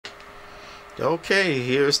Okay,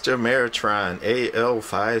 here's the Ameritron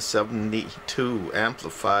AL-572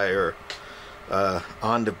 amplifier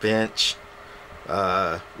on the bench.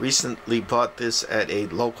 Recently bought this at a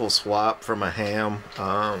local swap from a ham.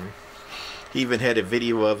 He even had a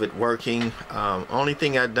video of it working. Only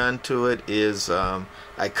thing I've done to it is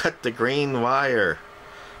I cut the green wire.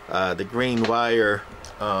 The green wire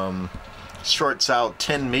shorts out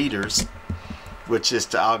 10 meters, which is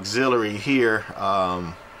the auxiliary here.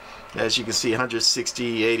 As you can see,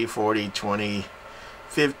 160, 80, 40, 20,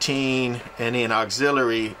 15, and then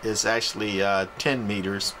auxiliary is actually 10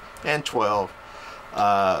 meters and 12.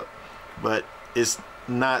 But it's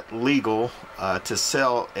not legal to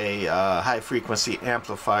sell a high frequency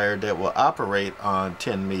amplifier that will operate on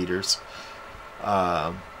 10 meters.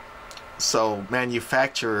 So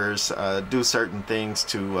manufacturers do certain things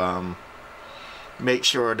to make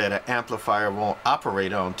sure that an amplifier won't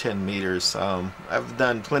operate on 10 meters. I've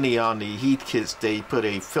done plenty on the Heathkits. They put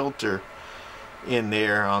a filter in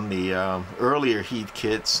there on the earlier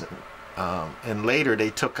Heathkits, and later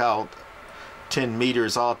they took out 10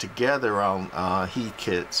 meters altogether on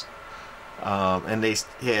Heathkits, and they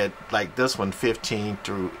had, like this one, 15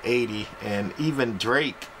 through 80, and even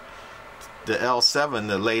Drake, the L7,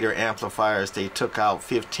 the later amplifiers, they took out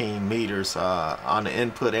 15 meters on the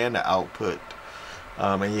input and the output.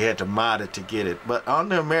 And you had to mod it to get it. But on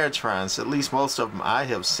the Ameritrons, at least most of them I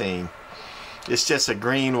have seen, it's just a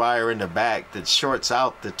green wire in the back that shorts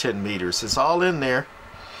out the 10 meters. It's all in there.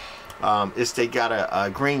 They got a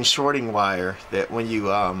green shorting wire that when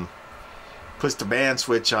you push the band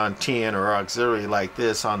switch on 10 or auxiliary like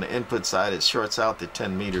this on the input side, it shorts out the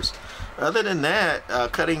 10 meters. Other than that,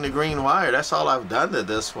 cutting the green wire, that's all I've done to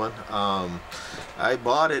this one. I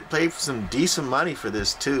bought it, paid for some decent money for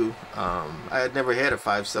this too. I had never had a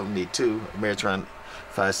 572, Ameritron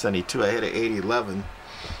 572. I had an 8011,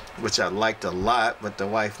 which I liked a lot, but the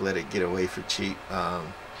wife let it get away for cheap.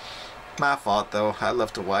 My fault though. I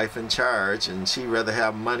left the wife in charge, and she'd rather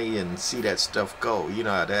have money and see that stuff go. You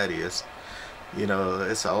know how that is. You know,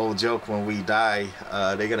 it's an old joke, when we die,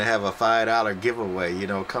 they're gonna have a $5 giveaway. You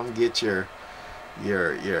know, come get your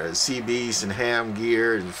CBs and ham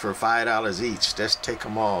gear, and for $5 each. Just take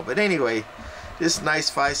them all. But anyway, this nice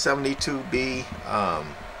 572B,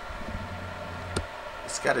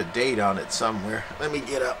 it's got a date on it somewhere. Let me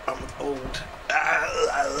get up. I'm old.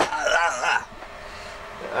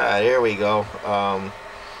 There we go.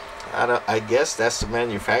 I guess that's the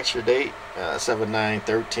manufacturer date,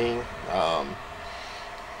 7913.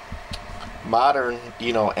 Modern,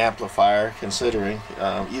 you know, amplifier, considering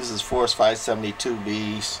uses Force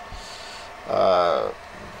 572Bs.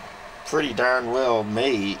 Pretty darn well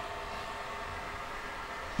made.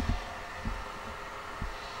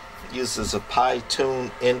 Uses a pi tune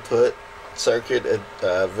input circuit,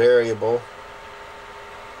 variable.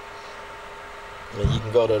 And you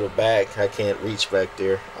can go to the back. I can't reach back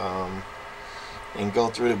there. And go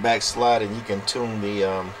through the back slide, and you can tune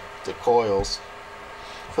the coils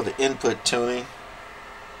for the input tuning. I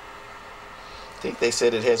think they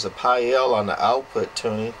said it has a pi L on the output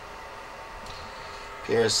tuning.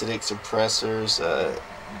 Parasitic suppressors,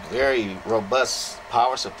 very robust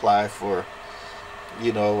power supply for,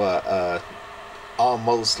 you know,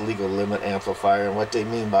 almost legal limit amplifier. And what they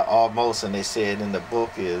mean by almost, and they said in the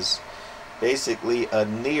book, is basically a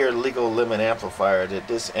near legal limit amplifier, that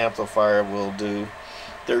this amplifier will do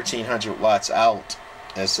 1300 watts out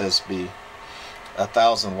SSB,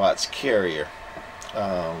 1000 watts carrier.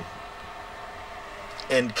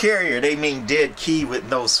 And carrier, they mean dead key with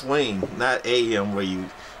no swing, not AM where you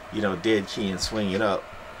know, dead key and swing it up.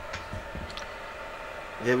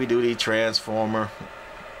 Heavy duty transformer,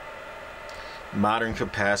 modern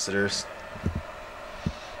capacitors.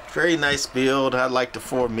 Very nice build. I like the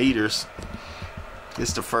 4 meters.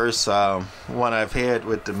 It's the first one I've had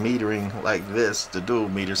with the metering like this, the dual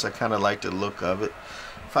meters. I kind of like the look of it.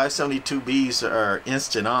 572Bs are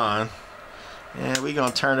instant on, and we're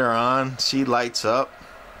gonna turn her on. She lights up.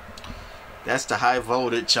 That's the high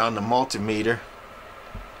voltage on the multimeter.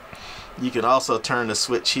 You can also turn the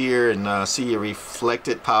switch here and see your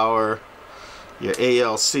reflected power, your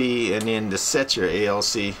ALC, and then to set your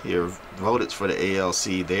ALC, your voltage for the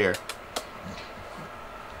ALC there.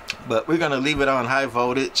 But we're gonna leave it on high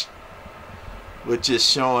voltage, which is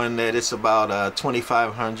showing that it's about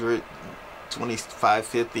 2500,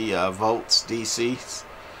 2550 volts DC.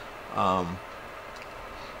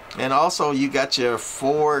 And also you got your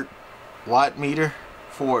forward watt meter,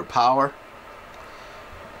 forward power,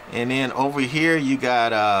 and then over here you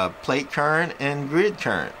got plate current and grid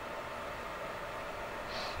current.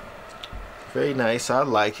 Very nice. I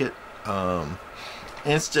like it.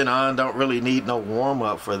 instant on, don't really need no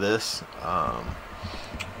warm-up for this.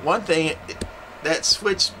 One thing, that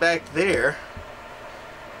switch back there,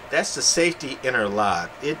 that's the safety interlock.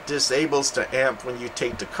 It disables the amp when you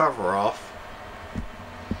take the cover off,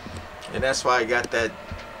 and that's why I got that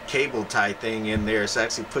cable tie thing in there. It's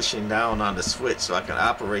actually pushing down on the switch so I can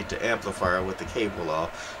operate the amplifier with the cable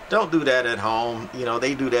off. Don't do that at home. You know,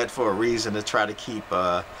 they do that for a reason, to try to keep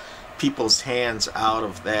people's hands out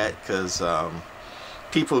of that, because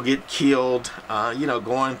people get killed, you know,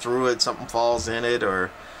 going through it, something falls in it,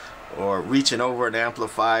 or reaching over an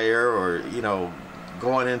amplifier, or, you know,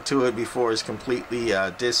 going into it before it's completely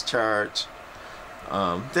discharged.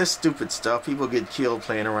 This stupid stuff. People get killed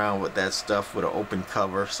playing around with that stuff with an open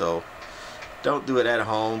cover, so don't do it at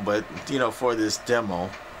home. But, you know, for this demo,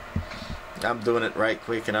 I'm doing it right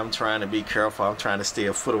quick, and I'm trying to be careful. I'm trying to stay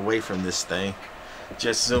a foot away from this thing,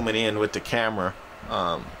 just zooming in with the camera.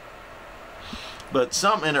 But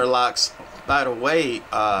some interlocks, by the way,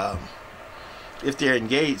 if they're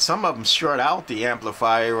engaged, some of them short out the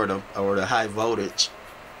amplifier or the high voltage.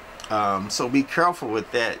 So be careful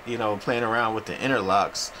with that, you know, playing around with the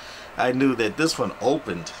interlocks. I knew that this one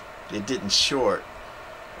opened, it didn't short.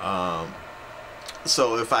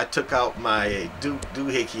 So if I took out my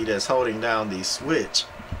doohickey that's holding down the switch,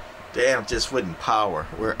 the amp just wouldn't power.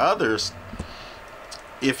 Where others,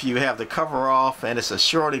 if you have the cover off and it's a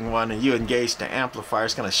shorting one and you engage the amplifier,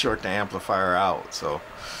 it's going to short the amplifier out. So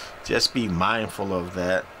just be mindful of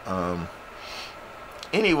that.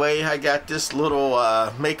 Anyway, I got this little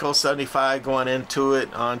Mako 75 going into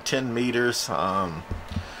it on 10 meters.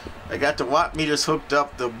 I got the watt meters hooked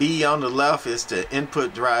up. The B on the left is the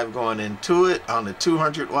input drive going into it on the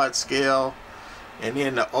 200 watt scale, and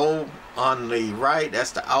then the O on the right,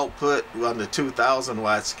 that's the output on the 2000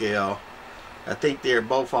 watt scale. I think they're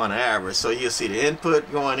both on average, so you'll see the input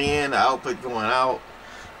going in, the output going out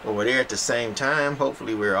over there at the same time.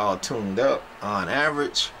 Hopefully we're all tuned up on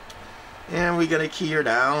average. And we're gonna key her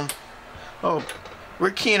down. Oh,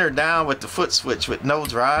 we're keying her down with the foot switch with no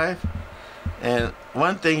drive. And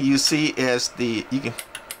one thing you see is you can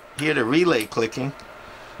hear the relay clicking,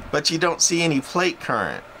 but you don't see any plate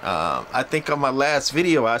current. I think on my last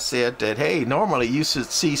video I said that, hey, normally you should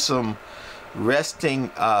see some resting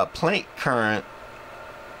plate current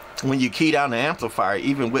when you key down the amplifier,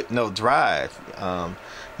 even with no drive.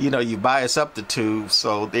 You know, you bias up the tube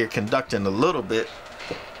so they're conducting a little bit,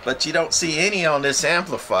 but you don't see any on this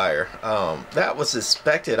amplifier. That was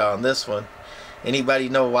expected on this one. Anybody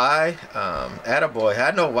know why? Attaboy, I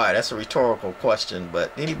know why. That's a rhetorical question,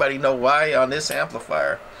 but anybody know why on this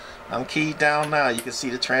amplifier? I'm keyed down now. You can see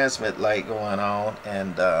the transmit light going on,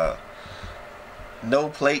 and no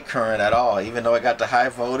plate current at all, even though I got the high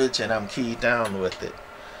voltage and I'm keyed down with it.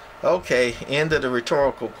 Okay, end of the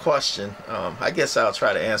rhetorical question. I guess I'll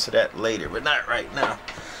try to answer that later, but not right now.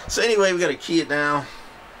 So anyway, we're going to key it down.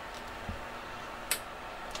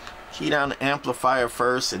 Key down the amplifier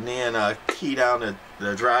first, and then key down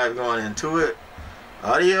the drive going into it.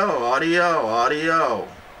 Audio, audio, audio,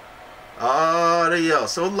 audio.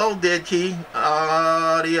 So low dead key,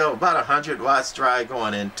 audio. About 100 watts drive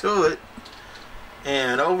going into it.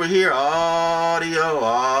 And over here, audio,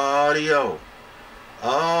 audio,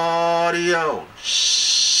 audio.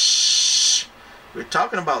 Shh. We're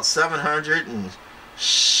talking about 700 and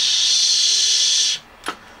shh.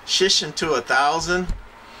 Shishing to 1,000.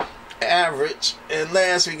 Average. And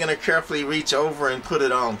last, we're going to carefully reach over and put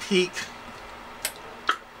it on peak.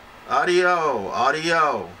 Audio,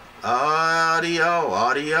 audio, audio,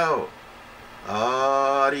 audio,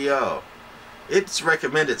 audio. It's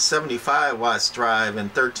recommended 75 watts drive and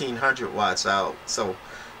 1300 watts out, so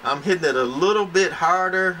I'm hitting it a little bit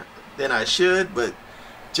harder than I should, but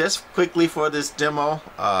just quickly for this demo,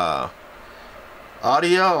 audio,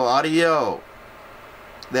 audio.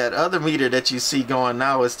 That other meter that you see going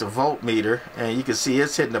now is the voltmeter, and you can see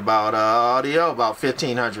it's hitting about audio about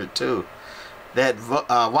 1500 too. That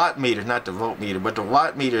watt meter, not the voltmeter, but the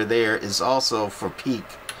watt meter there is also for peak.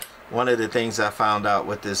 One of the things I found out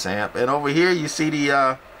with this amp. And over here you see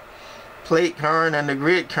the plate current and the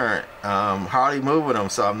grid current. Hardly moving them,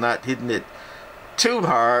 so I'm not hitting it too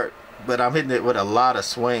hard, but I'm hitting it with a lot of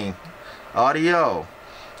swing. Audio.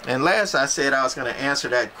 And last, I said I was going to answer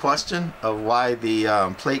that question of why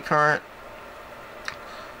the plate current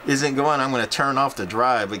isn't going. I'm going to turn off the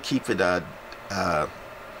drive, but keep it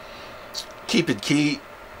keyed.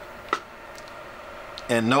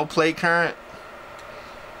 And no plate current.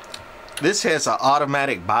 This has an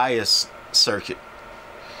automatic bias circuit.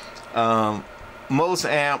 Most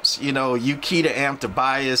amps, you know, you key the amp, the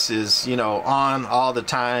bias is, you know, on all the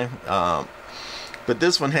time. but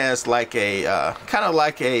this one has like a kind of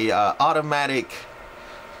like a automatic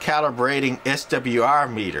calibrating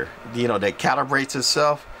SWR meter, you know, that calibrates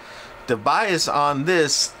itself. The bias on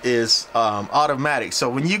this is automatic, so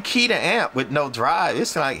when you key the amp with no drive,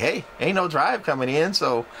 it's like, hey, ain't no drive coming in,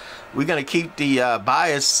 so we're gonna keep the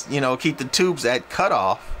bias, you know, keep the tubes at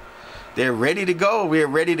cutoff. They're ready to go. We're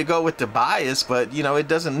ready to go with the bias, but you know, it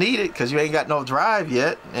doesn't need it because you ain't got no drive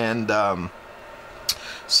yet, and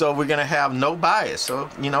so we're gonna have no bias. So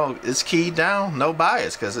you know, it's keyed down, no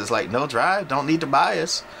bias, because it's like no drive, don't need the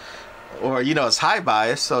bias, or you know, it's high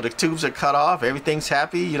bias, so the tubes are cut off, everything's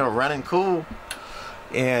happy, you know, running cool.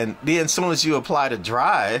 And then as soon as you apply the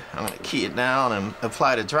drive, I'm gonna key it down and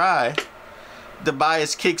apply the drive, the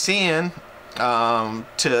bias kicks in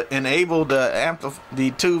to enable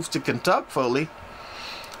the tubes to conduct fully.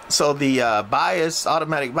 So the bias,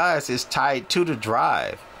 automatic bias, is tied to the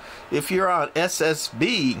drive. If you're on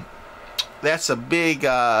SSB, that's a big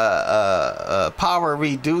power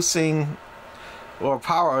reducing, or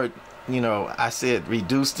power, you know, I said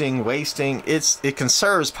reducing, wasting. It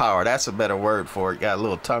conserves power. That's a better word for it. Got a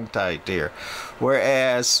little tongue tied there.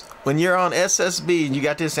 Whereas when you're on SSB and you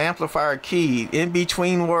got this amplifier key in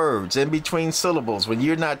between words, in between syllables, when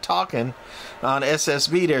you're not talking on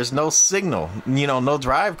SSB, there's no signal, you know, no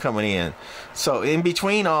drive coming in. So in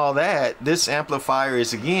between all that, this amplifier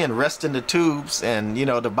is again resting the tubes, and you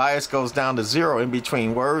know, the bias goes down to 0 in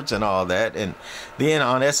between words and all that. And then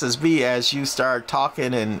on SSB, as you start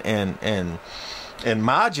talking and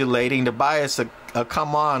modulating, the bias will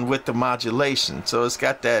come on with the modulation. So it's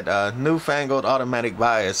got that newfangled automatic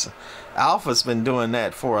bias. Alpha's been doing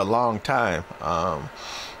that for a long time,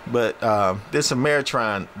 but this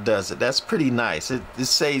Ameritron does it. That's pretty nice. It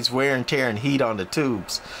saves wear and tear and heat on the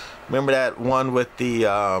tubes. Remember that one with the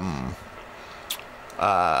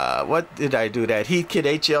what did I do? That Heathkit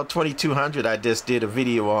HL-2200 I just did a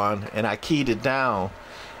video on, and I keyed it down,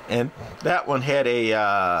 and that one had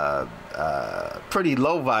a pretty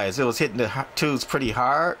low bias. It was hitting the tubes pretty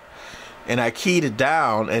hard, and I keyed it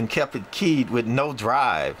down and kept it keyed with no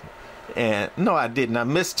drive. And no, I didn't. I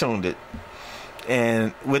mistuned it.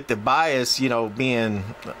 And with the bias, you know, being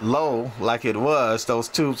low like it was, those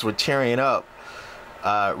tubes were tearing up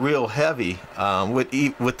real heavy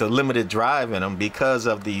with the limited drive in them because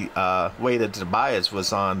of the way that the bias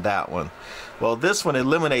was on that one. Well, this one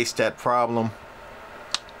eliminates that problem,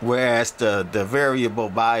 whereas the variable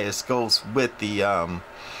bias goes with the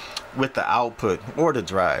output or the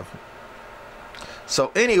drive.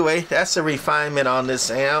 So anyway, that's a refinement on this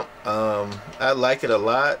amp. I like it a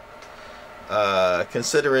lot.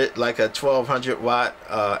 Consider it like a 1200 watt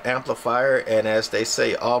amplifier, and as they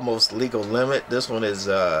say, almost legal limit. This one is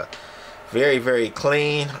very, very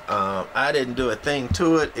clean. I didn't do a thing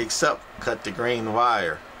to it except cut the green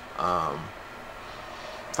wire.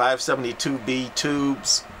 572B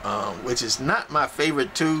tubes, which is not my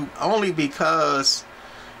favorite tube, only because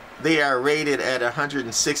they are rated at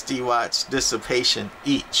 160 watts dissipation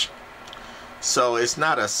each. So it's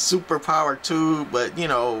not a super power tube, but you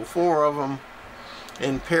know, 4 of them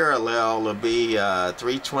in parallel will be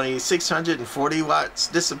 640 watts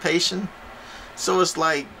dissipation. So it's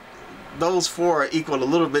like those 4 equal a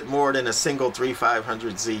little bit more than a single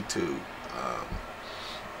 3500Z tube.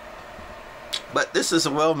 But this is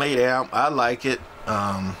a well-made amp. I like it.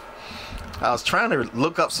 I was trying to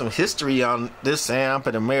look up some history on this amp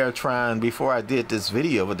and Ameritron before I did this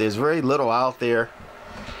video, but there's very little out there.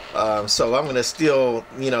 So I'm gonna still,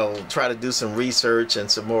 you know, try to do some research and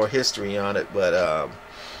some more history on it. But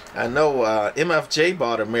I know MFJ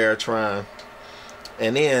bought Ameritron,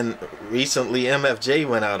 and then recently MFJ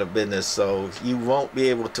went out of business, so you won't be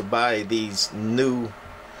able to buy these new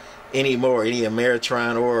anymore, any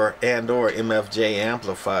Ameritron or MFJ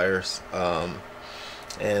amplifiers.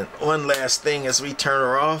 And one last thing, as we turn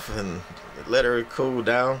her off and let her cool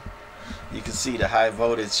down, you can see the high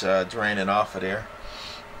voltage draining off of there.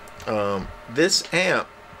 This amp,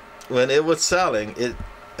 when it was selling, it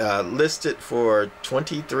listed for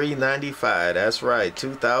 $23.95. That's right,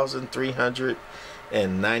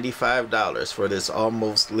 $2,395 for this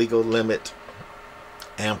almost legal limit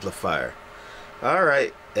amplifier. All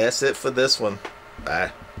right, that's it for this one.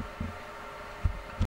 Bye.